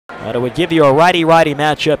But it would give you a righty-righty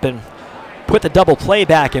matchup and put the double play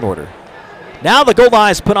back in order. Now the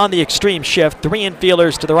Goldeyes put on the extreme shift, 3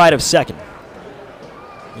 infielders to the right of second.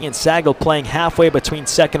 Ian Sagal playing halfway between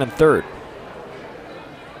second and third.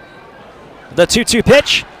 The 2-2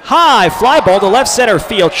 pitch, high fly ball to left center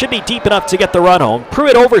field, should be deep enough to get the run home.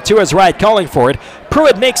 Pruitt over to his right, calling for it.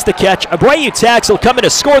 Pruitt makes the catch. Abreu tags, he'll come in to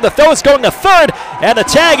score. The throw is going to third, and the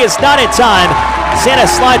tag is not in time. Santa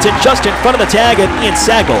slides in just in front of the tag of Ian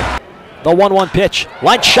Sagal. The 1-1 pitch,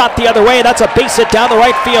 line shot the other way. That's a base hit down the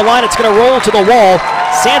right field line. It's going to roll to the wall.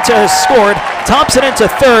 Santa has scored. Thompson into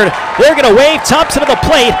third. They're going to wave Thompson to the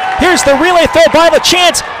plate. Here's the relay throw by the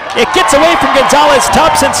chance. It gets away from Gonzalez.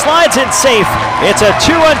 Thompson slides in safe. It's a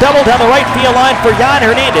 2-run double down the right field line for Jan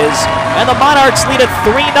Hernandez, and the Monarchs lead it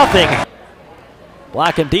 3-0.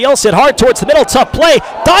 Black and deals hit hard towards the middle. Tough play.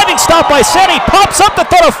 Diving stop by Sandy. Pops up the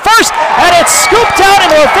throw to first, and it's scooped out,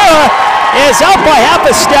 and Rivera is out by half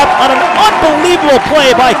a step on an unbelievable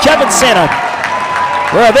play by Kevin Santa.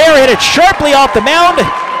 Rivera hit it sharply off the mound.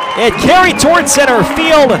 It carried towards center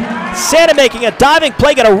field. Santa making a diving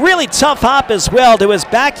play, got a really tough hop as well to his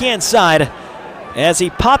backhand side as he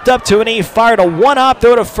popped up to an E, fired a one-hop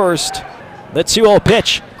throw to first. The 2-0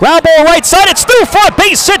 pitch. Ground ball right side. It's through for a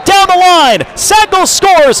base hit down the line. Sagal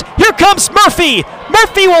scores. Here comes Murphy.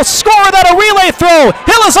 Murphy will score without a relay throw.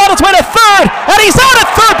 Hill is on his way to third, and he's out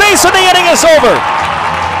at third base, and the inning is over.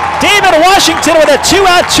 David Washington with a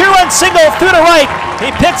 2-out, 2-run single through to right.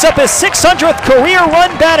 He picks up his 600th career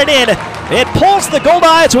run batted in. It pulls the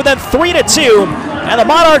Goldeyes within 3-2, and the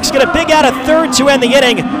Monarchs get a big out at third to end the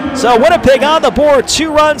inning. So Winnipeg on the board,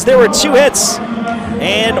 2 runs. There were 2 hits,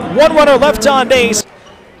 and 1 runner left on base.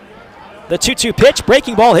 The 2-2 pitch,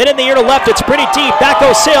 breaking ball hit in the air to left. It's pretty deep. Back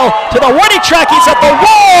goes Hill to the warning track. He's at the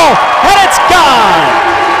wall, and it's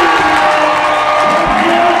gone.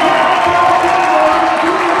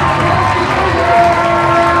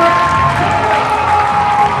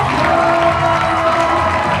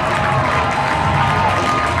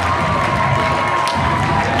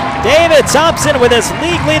 David Thompson with his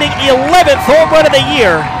league-leading 11th home run of the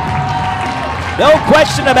year. No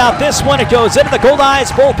question about this one. It goes into the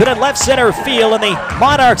Goldeyes bullpen in left center field, and the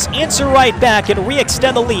Monarchs answer right back and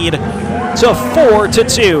re-extend the lead to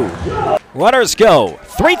 4-2. Runners go.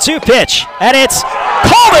 3-2 pitch, and it's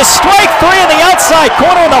called a strike 3 in the outside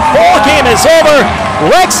corner, and the ball game is over.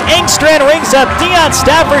 Rex Engstrand rings up Deion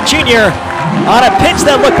Stafford Jr. on a pitch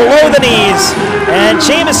that looked below the knees, and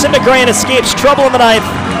Jamison McGrain escapes trouble in the ninth.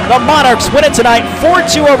 The Monarchs win it tonight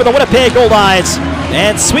 4-2 over the Winnipeg Goldeyes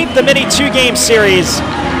and sweep the mini 2-game series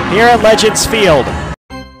here at Legends Field.